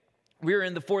We're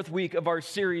in the fourth week of our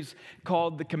series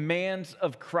called The Commands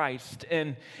of Christ.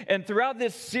 And throughout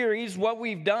this series, what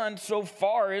we've done so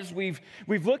far is we've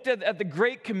looked at the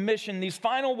Great Commission, these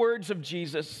final words of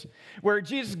Jesus, where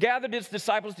Jesus gathered his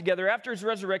disciples together after his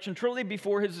resurrection, shortly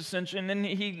before his ascension, and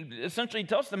he essentially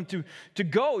tells them to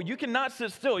go. You cannot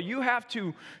sit still. You have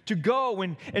to go.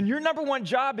 And your number one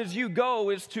job as you go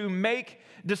is to make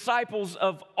disciples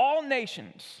of all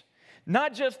nations.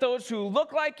 Not just those who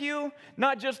look like you,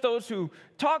 not just those who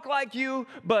talk like you,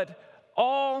 but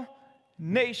all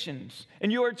nations.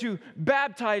 And you are to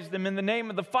baptize them in the name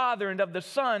of the Father and of the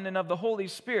Son and of the Holy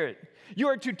Spirit. You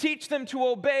are to teach them to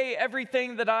obey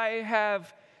everything that I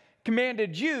have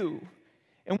commanded you.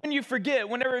 And when you forget,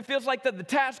 whenever it feels like that the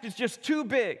task is just too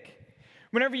big,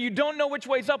 whenever you don't know which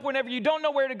way's up, whenever you don't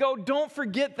know where to go, don't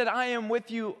forget that I am with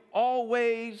you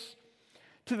always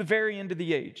to the very end of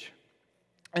the age.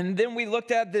 And then we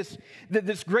looked at this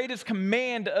greatest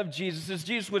command of Jesus, as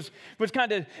Jesus was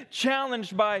kind of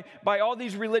challenged by all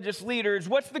these religious leaders.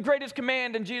 What's the greatest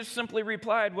command? And Jesus simply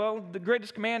replied, well, the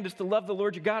greatest command is to love the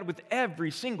Lord your God with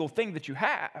every single thing that you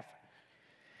have.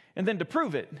 And then to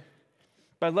prove it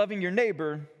by loving your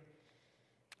neighbor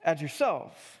as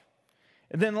yourself.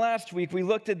 And then last week we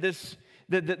looked at this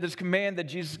command that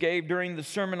Jesus gave during the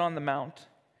Sermon on the Mount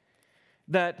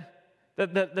that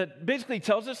basically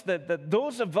tells us that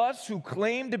those of us who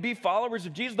claim to be followers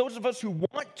of Jesus, those of us who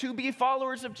want to be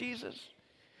followers of Jesus,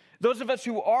 those of us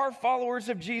who are followers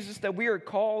of Jesus, that we are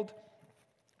called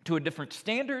to a different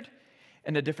standard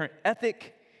and a different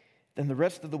ethic than the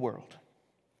rest of the world.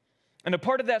 And a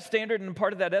part of that standard and a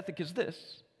part of that ethic is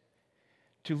this: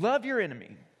 to love your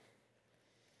enemy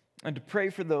and to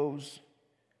pray for those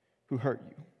who hurt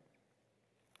you.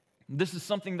 This is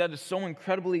something that is so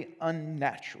incredibly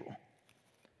unnatural.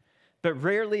 But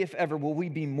rarely, if ever, will we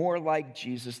be more like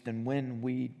Jesus than when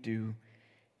we do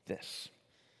this.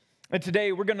 And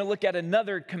today we're going to look at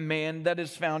another command that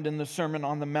is found in the Sermon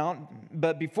on the Mount.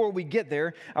 But before we get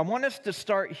there, I want us to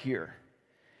start here.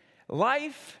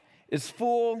 Life is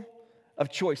full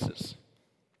of choices.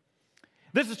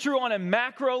 This is true on a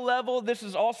macro level. This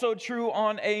is also true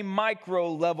on a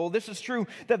micro level. This is true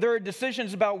that there are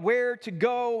decisions about where to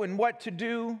go and what to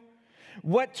do,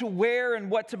 what to wear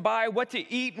and what to buy, what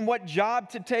to eat and what job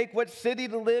to take, what city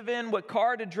to live in, what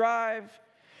car to drive.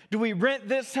 Do we rent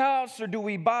this house or do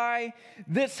we buy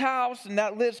this house? And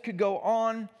that list could go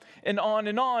on and on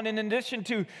and on. And in addition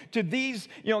to these,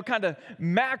 kind of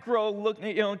macro look,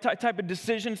 type of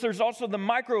decisions, there's also the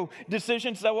micro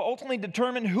decisions that will ultimately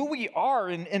determine who we are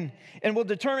and will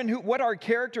determine what our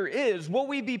character is. Will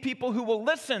we be people who will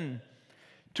listen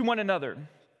to one another?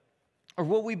 Or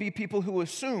will we be people who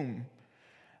assume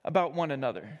about one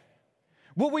another?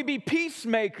 Will we be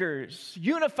peacemakers,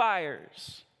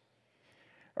 unifiers?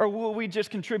 Or will we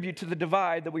just contribute to the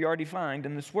divide that we already find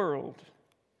in this world?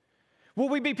 Will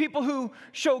we be people who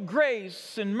show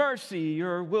grace and mercy,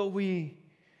 or will we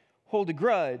hold a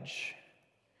grudge?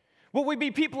 Will we be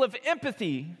people of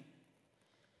empathy,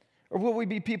 or will we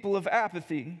be people of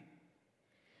apathy?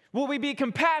 Will we be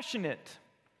compassionate,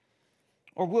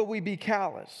 or will we be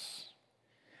callous?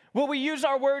 Will we use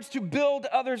our words to build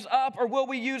others up, or will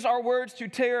we use our words to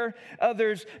tear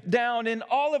others down? And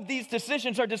all of these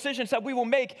decisions are decisions that we will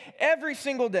make every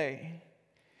single day.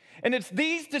 And it's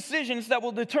these decisions that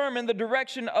will determine the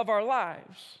direction of our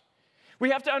lives.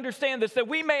 We have to understand this, that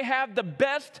we may have the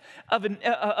best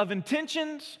of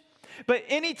intentions, but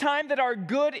any time that our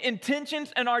good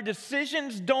intentions and our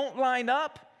decisions don't line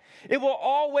up, it will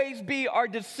always be our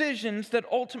decisions that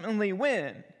ultimately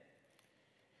win.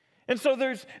 And so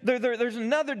there's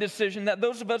another decision that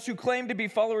those of us who claim to be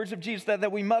followers of Jesus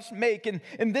that we must make. And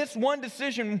this one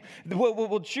decision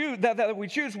we'll choose, that we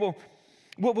choose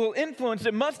will influence,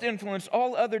 it must influence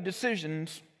all other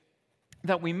decisions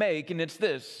that we make. And it's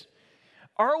this: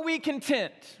 are we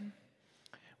content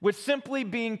with simply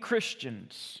being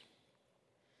Christians,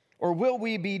 or will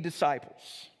we be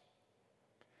disciples?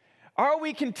 Are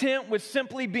we content with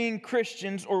simply being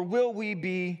Christians, or will we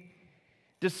be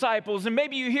disciples? And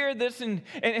maybe you hear this and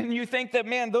you think that,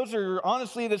 man, those are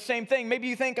honestly the same thing. Maybe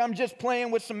you think I'm just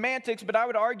playing with semantics, but I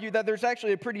would argue that there's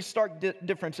actually a pretty stark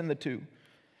difference in the two.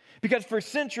 Because for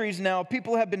centuries now,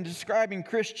 people have been describing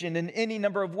Christian in any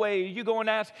number of ways. You go and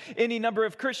ask any number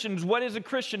of Christians, what is a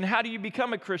Christian? How do you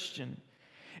become a Christian?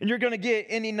 And you're going to get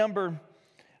any number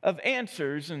of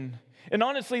answers. And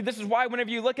honestly, this is why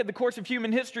whenever you look at the course of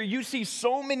human history, you see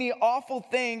so many awful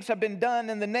things have been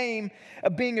done in the name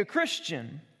of being a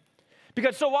Christian.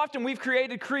 Because so often we've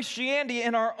created Christianity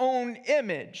in our own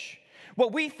image.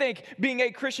 What we think being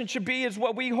a Christian should be is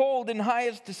what we hold in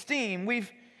highest esteem.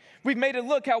 We've We've made it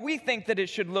look how we think that it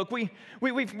should look.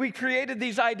 We created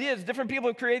these ideas. Different people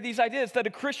have created these ideas that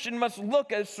a Christian must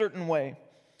look a certain way.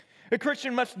 A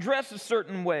Christian must dress a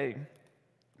certain way.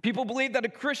 People believe that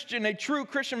a true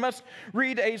Christian must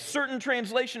read a certain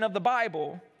translation of the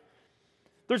Bible.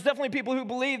 There's definitely people who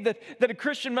believe that a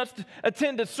Christian must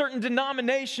attend a certain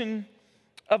denomination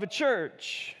of a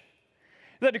church.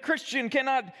 That a Christian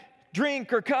cannot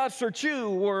drink or cuss or chew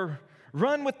or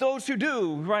run with those who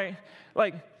do, right?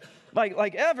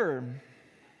 Like ever.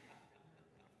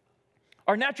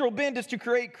 Our natural bend is to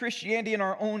create Christianity in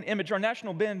our own image. Our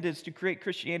natural bend is to create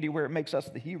Christianity where it makes us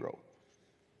the hero,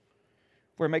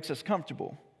 where it makes us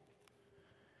comfortable.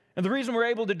 And the reason we're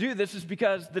able to do this is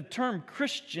because the term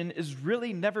Christian is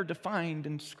really never defined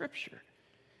in Scripture.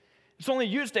 It's only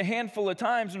used a handful of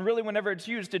times, and really whenever it's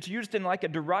used in like a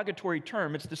derogatory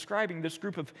term. It's describing this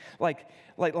group of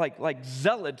like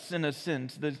zealots in a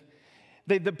sense,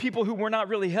 the people who were not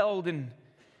really held in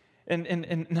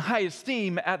high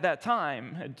esteem at that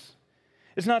time.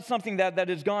 It's not something that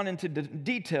has gone into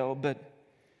detail,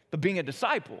 but being a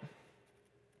disciple.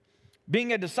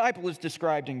 Being a disciple is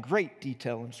described in great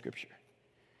detail in Scripture.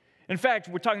 In fact,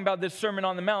 we're talking about this Sermon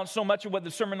on the Mount. So much of what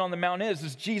the Sermon on the Mount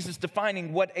is Jesus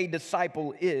defining what a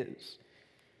disciple is.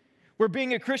 Where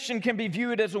being a Christian can be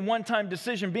viewed as a one-time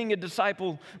decision, being a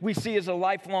disciple we see as a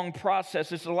lifelong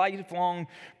process. It's a lifelong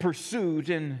pursuit.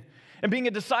 And being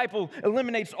a disciple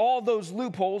eliminates all those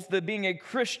loopholes that being a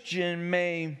Christian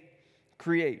may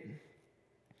create.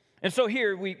 And so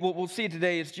here, what we'll see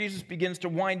today is Jesus begins to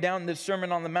wind down this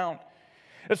Sermon on the Mount.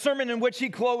 A sermon in which he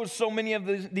closed so many of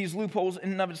these loopholes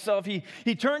in and of itself.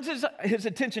 He turns his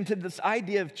attention to this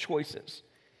idea of choices.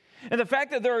 And the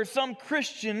fact that there are some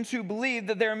Christians who believe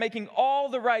that they're making all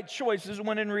the right choices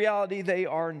when in reality they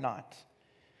are not.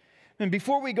 And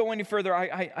before we go any further,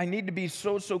 I need to be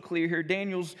so clear here.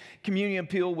 Daniel's communion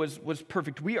appeal was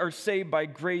perfect. We are saved by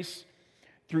grace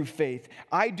through faith.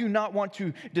 I do not want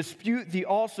to dispute the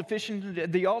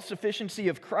all-sufficiency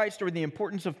of Christ or the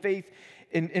importance of faith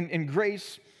in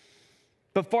grace,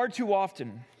 but far too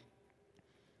often,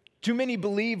 too many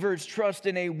believers trust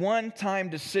in a one-time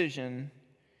decision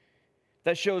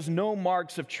that shows no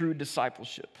marks of true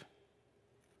discipleship.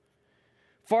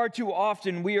 Far too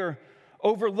often, we are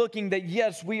overlooking that,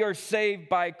 yes, we are saved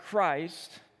by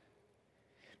Christ,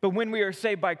 but when we are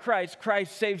saved by Christ,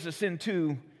 Christ saves us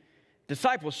into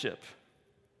discipleship.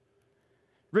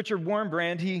 Richard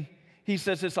Wurmbrand, he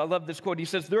says this, I love this quote. He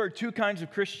says, there are two kinds of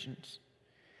Christians.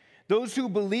 Those who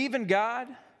believe in God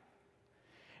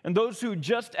and those who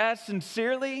just as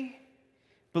sincerely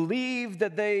believe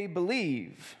that they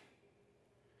believe.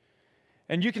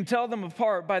 And you can tell them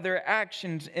apart by their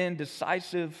actions in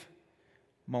decisive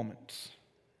moments.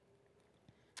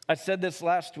 I said this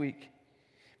last week,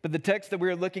 but the text that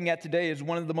we're looking at today is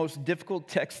one of the most difficult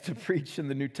texts to preach in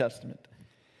the New Testament.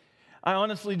 I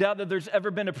honestly doubt that there's ever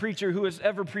been a preacher who has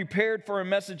ever prepared for a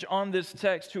message on this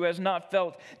text who has not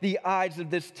felt the eyes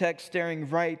of this text staring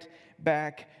right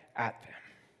back at them.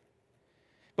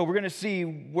 But we're going to see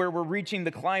where we're reaching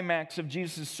the climax of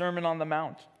Jesus' Sermon on the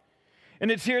Mount. And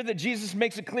it's here that Jesus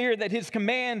makes it clear that his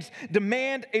commands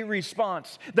demand a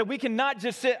response, that we cannot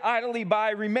just sit idly by,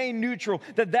 remain neutral,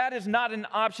 that is not an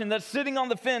option, that sitting on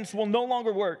the fence will no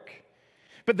longer work.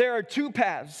 But there are two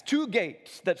paths, two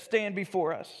gates that stand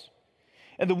before us.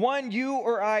 And the one you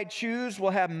or I choose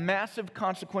will have massive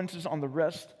consequences on the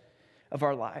rest of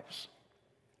our lives,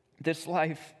 this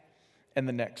life and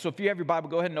the next. So if you have your Bible,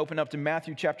 go ahead and open up to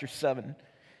Matthew chapter 7.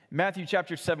 Matthew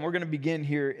chapter 7, we're going to begin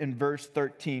here in verse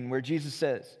 13, where Jesus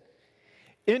says,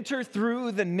 enter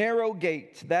through the narrow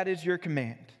gate, that is your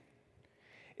command.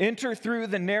 Enter through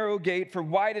the narrow gate, for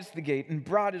wide is the gate and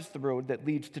broad is the road that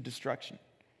leads to destruction.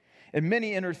 And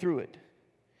many enter through it.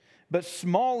 But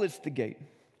small is the gate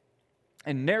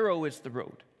and narrow is the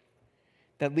road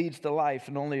that leads to life,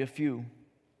 and only a few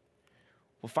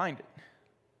will find it.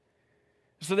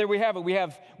 So there we have it.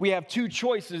 We have two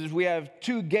choices. We have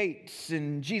two gates.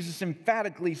 And Jesus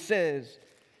emphatically says,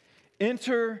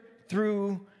 enter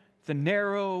through the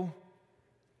narrow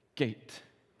gate.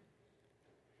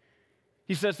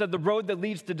 He says that the road that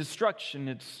leads to destruction,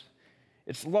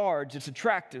 it's large, it's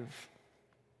attractive,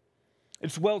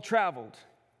 it's well-traveled.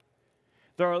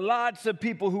 There are lots of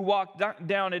people who walk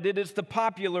down it. It is the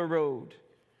popular road.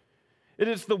 It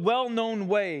is the well-known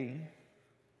way.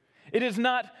 It is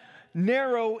not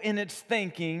narrow in its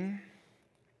thinking,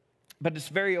 but it's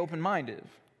very open-minded.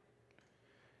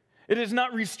 It is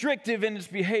not restrictive in its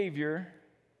behavior,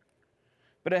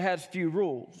 but it has few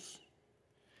rules.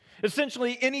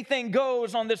 Essentially, anything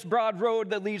goes on this broad road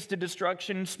that leads to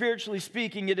destruction. Spiritually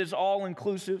speaking, it is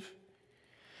all-inclusive.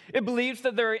 It believes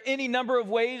that there are any number of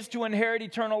ways to inherit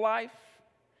eternal life.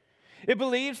 It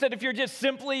believes that if you're just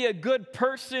simply a good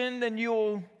person, then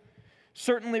you'll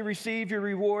certainly receive your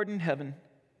reward in heaven.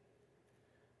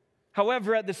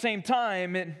 However, at the same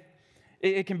time,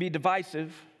 it can be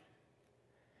divisive.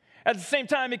 At the same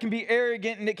time, it can be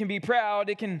arrogant and it can be proud.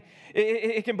 It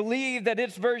can believe that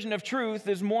its version of truth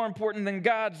is more important than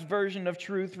God's version of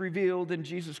truth revealed in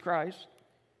Jesus Christ.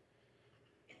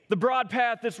 The broad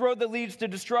path, this road that leads to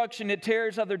destruction, it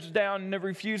tears others down and it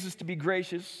refuses to be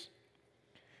gracious.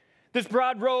 This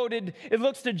broad road, it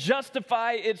looks to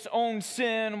justify its own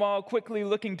sin while quickly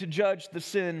looking to judge the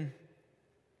sin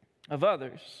of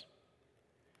others.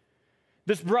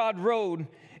 This broad road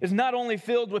is not only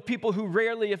filled with people who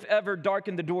rarely, if ever,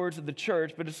 darken the doors of the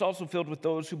church, but it's also filled with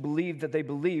those who believe that they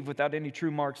believe without any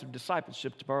true marks of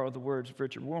discipleship, to borrow the words of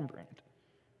Richard Wurmbrand.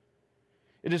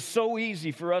 It is so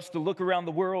easy for us to look around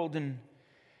the world and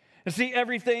see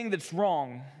everything that's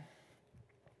wrong.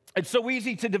 It's so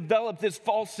easy to develop this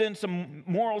false sense of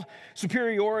moral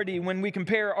superiority when we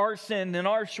compare our sin and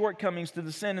our shortcomings to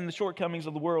the sin and the shortcomings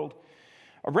of the world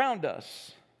around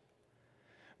us.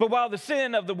 But while the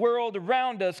sin of the world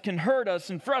around us can hurt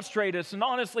us and frustrate us, and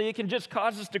honestly, it can just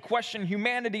cause us to question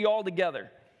humanity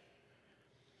altogether,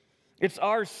 it's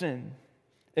our sin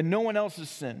and no one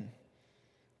else's sin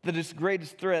that is the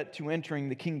greatest threat to entering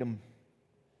the kingdom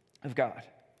of God.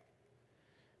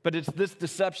 But it's this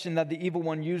deception that the evil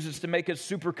one uses to make us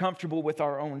super comfortable with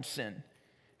our own sin.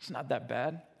 It's not that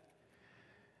bad.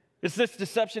 It's this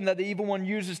deception that the evil one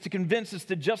uses to convince us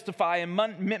to justify and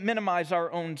minimize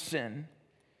our own sin.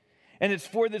 And it's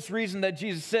for this reason that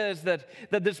Jesus says that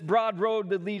this broad road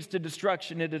that leads to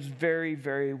destruction, it is very,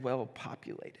 very well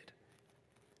populated.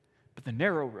 But the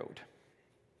narrow road,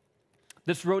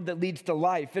 this road that leads to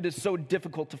life, it is so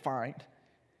difficult to find.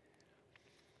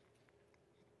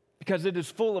 Because it is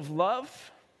full of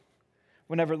love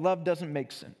whenever love doesn't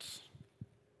make sense.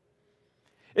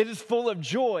 It is full of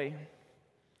joy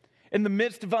in the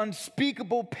midst of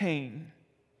unspeakable pain.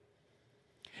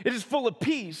 It is full of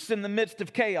peace in the midst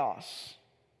of chaos.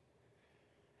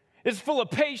 It is full of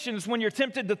patience when you're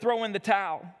tempted to throw in the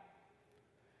towel.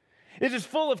 It is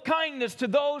full of kindness to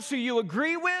those who you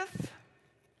agree with,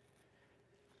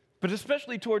 but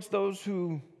especially towards those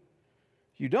who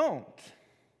you don't.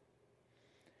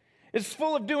 It's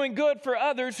full of doing good for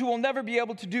others who will never be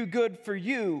able to do good for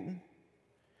you.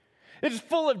 It is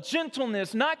full of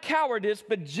gentleness, not cowardice,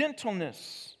 but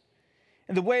gentleness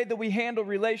in the way that we handle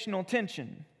relational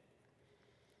tension.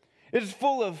 It is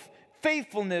full of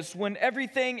faithfulness when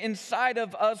everything inside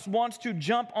of us wants to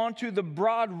jump onto the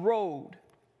broad road.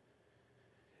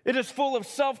 It is full of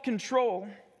self-control,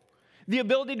 the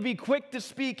ability to be quick to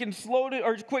speak and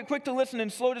quick to listen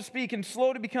and slow to speak and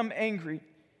slow to become angry.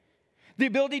 The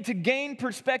ability to gain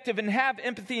perspective and have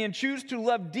empathy and choose to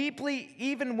love deeply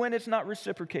even when it's not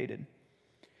reciprocated.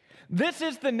 This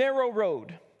is the narrow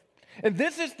road. And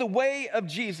this is the way of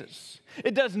Jesus.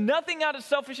 It does nothing out of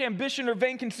selfish ambition or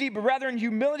vain conceit, but rather in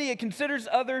humility it considers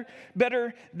other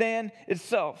better than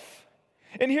itself.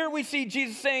 And here we see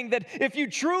Jesus saying that if you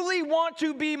truly want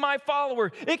to be my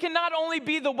follower, it can not only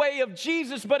be the way of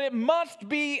Jesus, but it must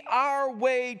be our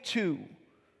way too.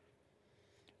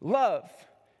 Love,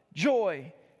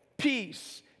 joy,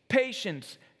 peace,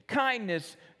 patience,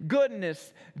 kindness,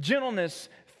 goodness, gentleness,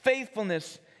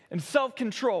 faithfulness, and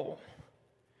self-control.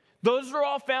 Those are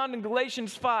all found in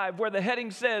Galatians 5, where the heading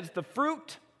says, the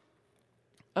fruit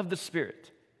of the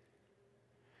Spirit.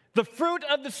 The fruit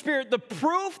of the Spirit, the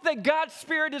proof that God's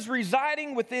Spirit is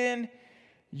residing within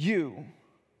you.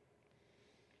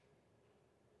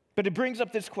 But it brings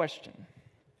up this question.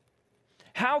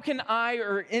 How can I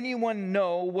or anyone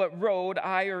know what road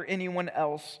I or anyone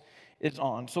else is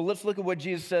on? So let's look at what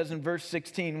Jesus says in verse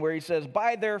 16, where he says,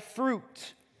 by their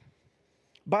fruit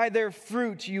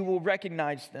you will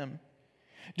recognize them.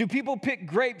 Do people pick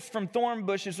grapes from thorn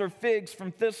bushes or figs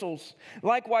from thistles?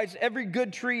 Likewise, every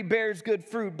good tree bears good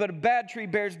fruit, but a bad tree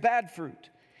bears bad fruit.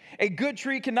 A good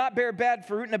tree cannot bear bad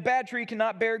fruit, and a bad tree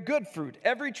cannot bear good fruit.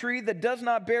 Every tree that does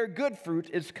not bear good fruit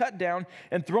is cut down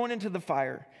and thrown into the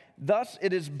fire. Thus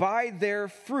it is by their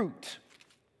fruit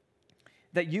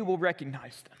that you will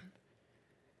recognize them.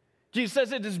 Jesus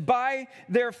says it is by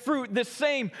their fruit, the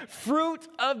same fruit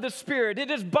of the Spirit.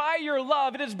 It is by your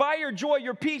love, it is by your joy,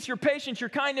 your peace, your patience, your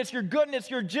kindness, your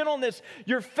goodness, your gentleness,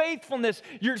 your faithfulness,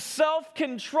 your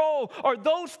self-control are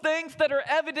those things that are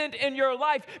evident in your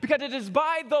life, because it is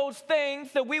by those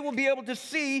things that we will be able to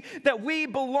see that we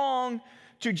belong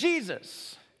to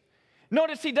Jesus.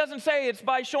 Notice he doesn't say it's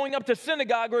by showing up to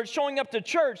synagogue or showing up to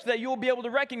church that you will be able to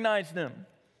recognize them.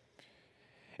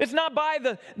 It's not by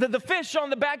the fish on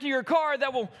the back of your car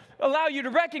that will allow you to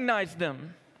recognize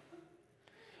them.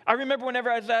 I remember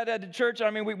whenever I was at the church,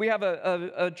 we have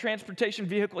a transportation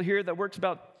vehicle here that works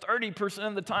about 30%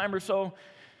 of the time or so.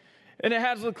 And it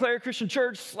has LeClaire Christian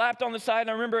Church slapped on the side. And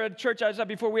I remember at church I was at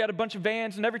before, we had a bunch of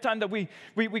vans. And every time that we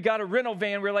got a rental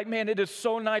van, we were like, man, it is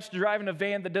so nice to drive in a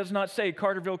van that does not say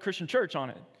Carterville Christian Church on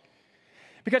it.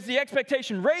 Because the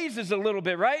expectation raises a little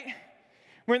bit, right?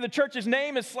 When the church's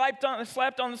name is slapped on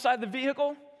the side of the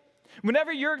vehicle.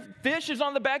 Whenever your fish is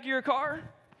on the back of your car,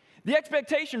 the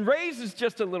expectation raises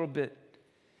just a little bit.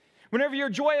 Whenever your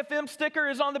Joy FM sticker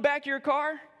is on the back of your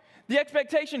car, the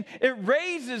expectation, it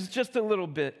raises just a little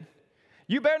bit.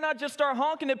 You better not just start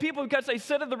honking at people because they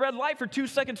sit at the red light for 2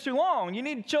 seconds too long. You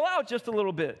need to chill out just a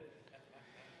little bit.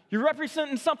 You're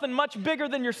representing something much bigger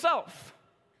than yourself.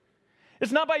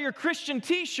 It's not by your Christian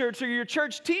t-shirts or your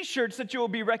church t-shirts that you will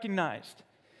be recognized.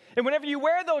 And whenever you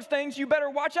wear those things, you better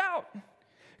watch out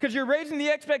because you're raising the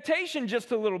expectation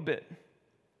just a little bit.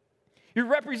 You're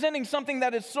representing something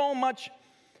that is so much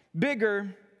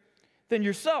bigger than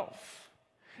yourself.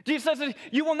 Jesus says that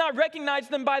you will not recognize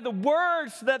them by the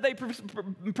words that they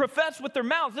profess with their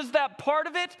mouths. Is that part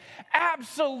of it?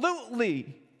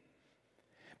 Absolutely.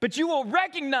 But you will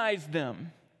recognize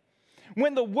them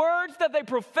when the words that they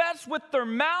profess with their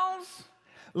mouths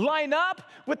line up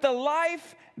with the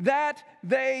life that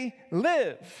they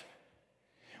live.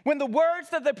 When the words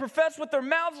that they profess with their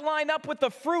mouths line up with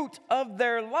the fruit of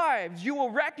their lives, you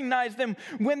will recognize them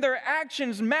when their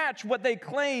actions match what they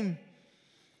claim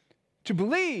to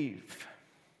believe.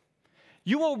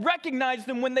 You will recognize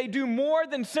them when they do more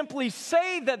than simply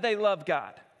say that they love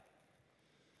God,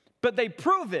 but they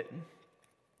prove it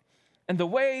in the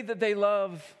way that they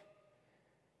love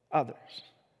others.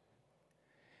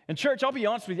 And church, I'll be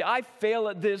honest with you, I fail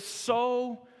at this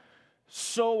so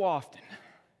often.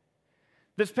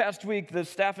 This past week, the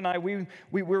staff and I, we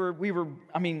were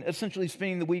essentially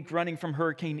spending the week running from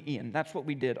Hurricane Ian. That's what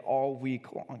we did all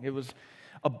week long. It was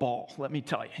a ball, let me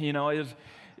tell you. You know,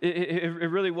 it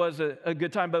really was a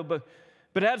good time.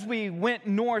 But as we went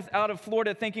north out of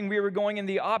Florida thinking we were going in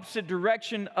the opposite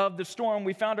direction of the storm,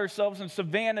 we found ourselves in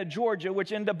Savannah, Georgia,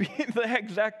 which ended up being the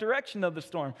exact direction of the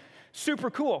storm. Super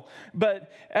cool.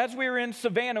 But as we were in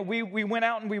Savannah, we went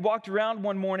out and we walked around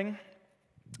one morning,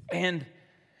 and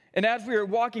as we were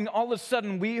walking, all of a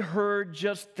sudden we heard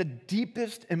just the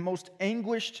deepest and most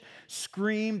anguished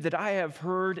scream that I have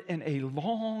heard in a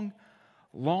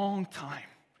long time.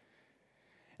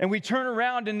 And we turn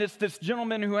around, and it's this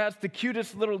gentleman who has the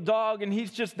cutest little dog, and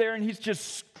he's just there, and he's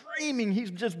just screaming.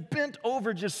 He's just bent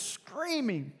over, just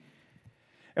screaming.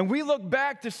 And we look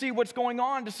back to see what's going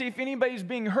on, to see if anybody's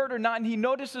being hurt or not, and he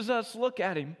notices us look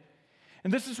at him.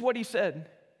 And this is what he said.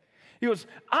 He goes,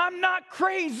 "I'm not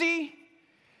crazy.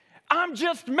 I'm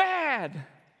just mad."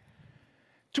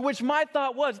 To which my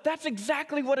thought was, that's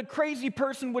exactly what a crazy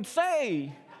person would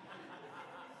say.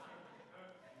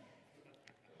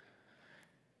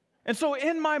 And so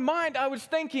in my mind, I was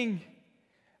thinking,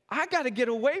 I got to get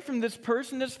away from this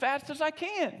person as fast as I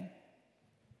can.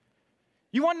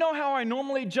 You want to know how I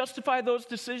normally justify those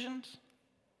decisions?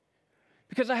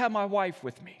 Because I have my wife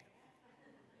with me.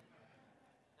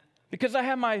 Because I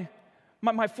have my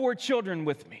 4 children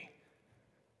with me.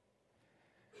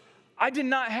 I did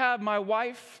not have my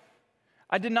wife.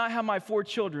 I did not have my 4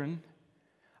 children.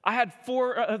 I had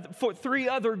 3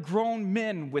 other grown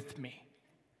men with me.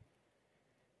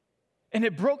 And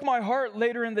it broke my heart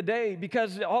later in the day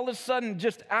because all of a sudden,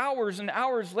 just hours and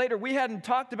hours later, we hadn't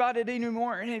talked about it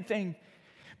anymore or anything.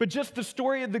 But just the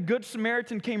story of the Good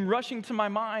Samaritan came rushing to my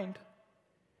mind.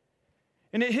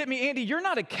 And it hit me, Andy, you're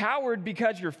not a coward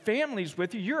because your family's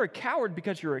with you. You're a coward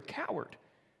because you're a coward.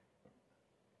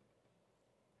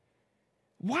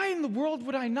 Why in the world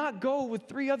would I not go with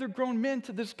 3 other grown men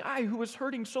to this guy who was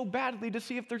hurting so badly to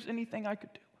see if there's anything I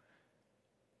could do?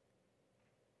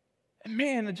 And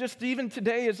man, just even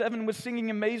today as Evan was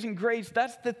singing Amazing Grace,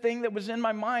 that's the thing that was in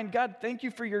my mind. God, thank you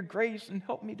for your grace and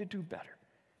help me to do better.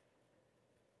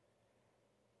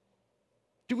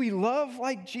 Do we love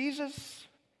like Jesus?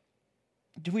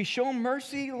 Do we show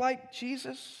mercy like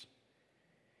Jesus?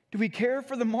 Do we care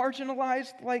for the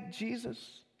marginalized like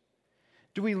Jesus?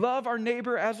 Do we love our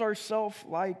neighbor as ourselves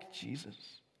like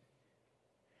Jesus?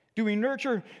 Do we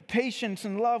nurture patience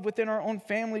and love within our own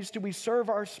families? Do we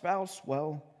serve our spouse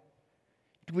well?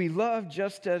 Do we love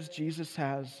just as Jesus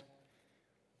has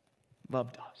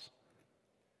loved us?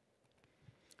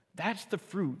 That's the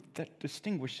fruit that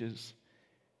distinguishes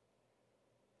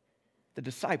the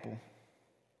disciple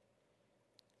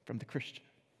from the Christian.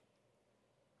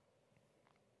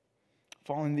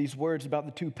 Following these words about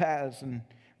the 2 paths and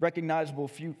recognizable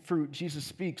fruit, Jesus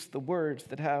speaks the words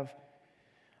that have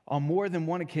on more than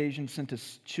one occasion sent a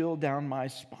chill down my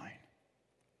spine.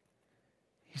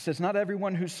 He says, "Not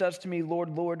everyone who says to me, 'Lord,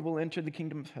 Lord,' will enter the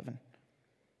kingdom of heaven,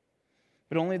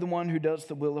 but only the one who does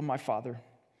the will of my Father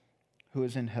who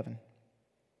is in heaven.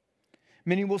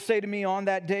 Many will say to me on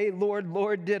that day, 'Lord,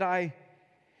 Lord,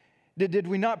 did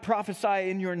we not prophesy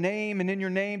in your name? And in your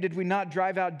name did we not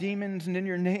drive out demons? And in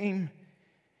your name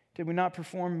did we not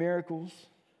perform miracles?'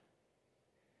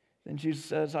 Then Jesus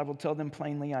says, 'I will tell them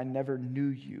plainly, I never knew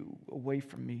you. Away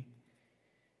from me,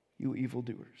 you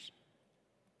evildoers.'"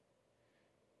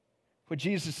 What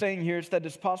Jesus is saying here is that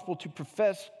it's possible to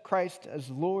profess Christ as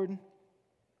Lord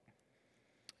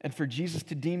and for Jesus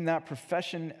to deem that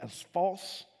profession as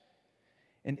false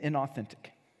and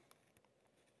inauthentic.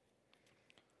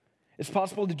 It's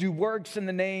possible to do works in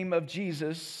the name of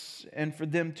Jesus and for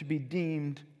them to be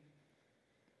deemed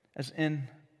as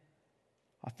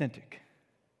inauthentic.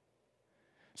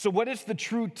 So what is the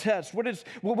true test? What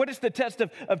is the test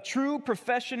of true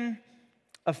profession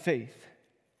of faith?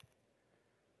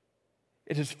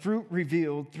 It is fruit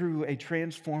revealed through a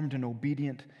transformed and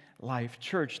obedient life.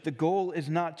 Church, the goal is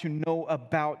not to know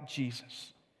about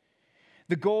Jesus.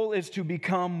 The goal is to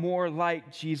become more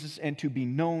like Jesus and to be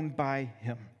known by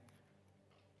Him.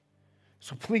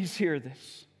 So please hear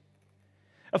this.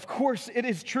 Of course, it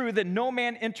is true that no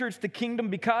man enters the kingdom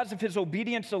because of his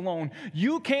obedience alone.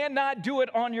 You cannot do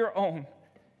it on your own.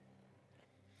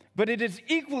 But it is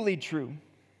equally true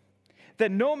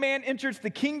that no man enters the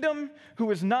kingdom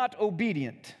who is not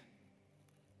obedient.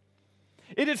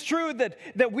 It is true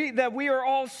that we are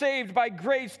all saved by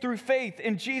grace through faith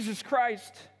in Jesus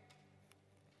Christ.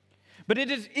 But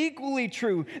it is equally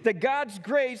true that God's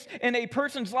grace in a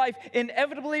person's life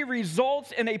inevitably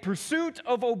results in a pursuit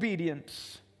of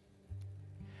obedience.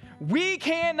 We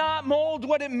cannot mold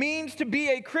what it means to be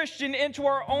a Christian into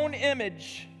our own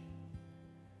image.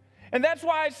 And that's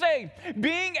why I say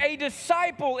being a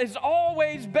disciple is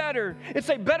always better. It's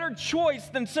a better choice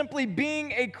than simply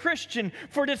being a Christian.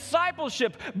 For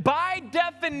discipleship, by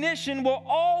definition, will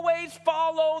always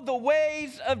follow the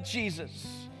ways of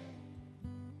Jesus.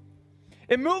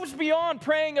 It moves beyond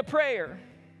praying a prayer.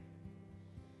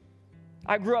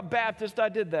 I grew up Baptist, I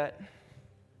did that.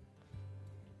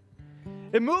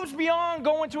 It moves beyond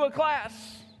going to a class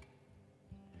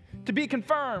to be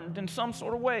confirmed in some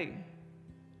sort of way.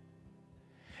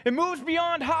 It moves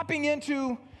beyond hopping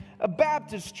into a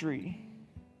baptistry.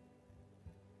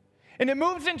 And it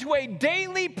moves into a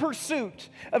daily pursuit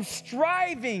of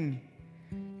striving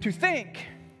to think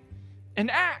and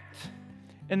act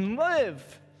and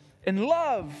live and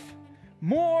love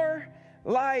more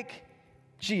like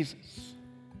Jesus.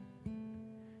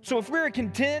 So if we're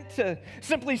content to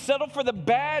simply settle for the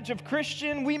badge of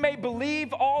Christian, we may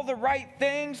believe all the right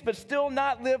things but still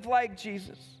not live like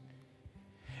Jesus.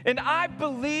 And I've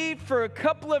believed for a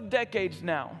couple of decades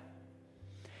now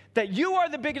that you are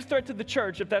the biggest threat to the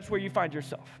church if that's where you find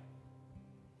yourself.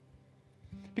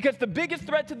 Because the biggest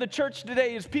threat to the church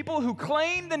today is people who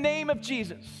claim the name of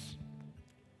Jesus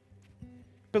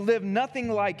but live nothing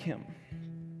like Him.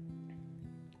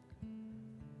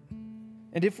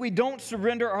 And if we don't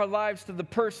surrender our lives to the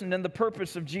person and the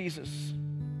purpose of Jesus,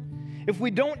 if we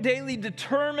don't daily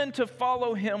determine to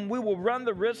follow Him, we will run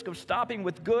the risk of stopping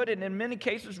with good and in many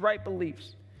cases right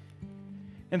beliefs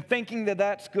and thinking that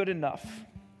that's good enough.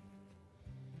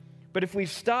 But if we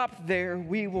stop there,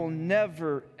 we will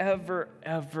never, ever,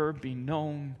 ever be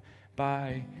known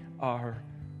by our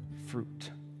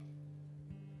fruit.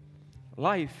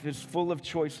 Life is full of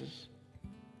choices.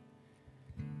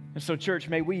 And so, church,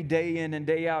 may we day in and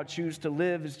day out choose to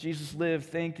live as Jesus lived,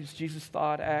 think as Jesus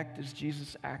thought, act as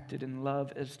Jesus acted, and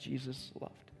love as Jesus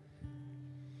loved.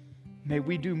 May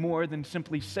we do more than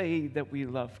simply say that we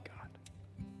love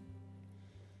God,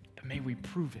 but may we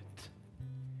prove it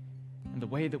in the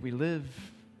way that we live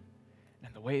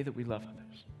and the way that we love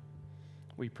others.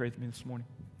 Will you pray with me this morning?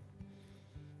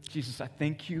 Jesus, I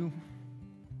thank you.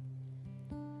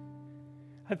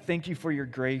 I thank you for your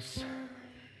grace.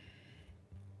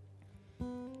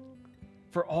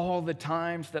 For all the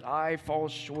times that I fall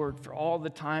short, for all the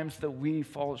times that we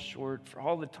fall short, for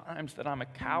all the times that I'm a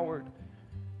coward,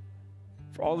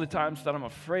 for all the times that I'm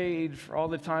afraid, for all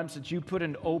the times that you put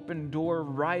an open door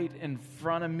right in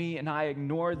front of me and I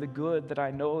ignore the good that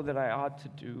I know that I ought to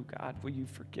do. God, will you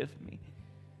forgive me?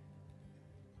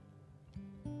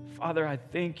 Father, I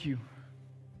thank you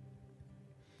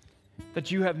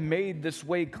that you have made this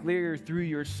way clear through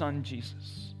your Son,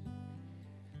 Jesus.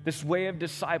 This way of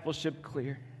discipleship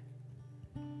clear.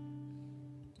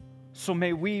 So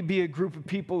may we be a group of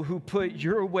people who put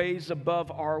your ways above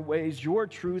our ways, your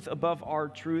truth above our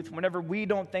truth. Whenever we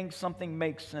don't think something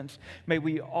makes sense, may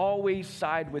we always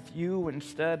side with you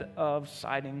instead of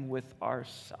siding with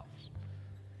ourselves.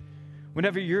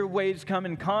 Whenever your ways come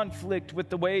in conflict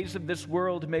with the ways of this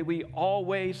world, may we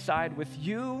always side with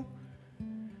you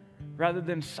rather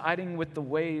than siding with the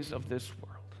ways of this world.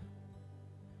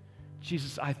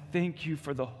 Jesus, I thank you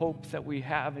for the hope that we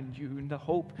have in you and the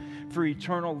hope for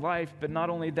eternal life, but not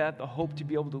only that, the hope to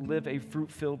be able to live a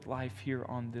fruit-filled life here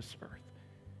on this earth.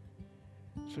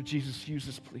 So Jesus, use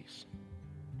us, please.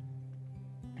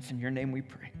 It's in your name we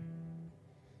pray.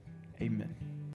 Amen.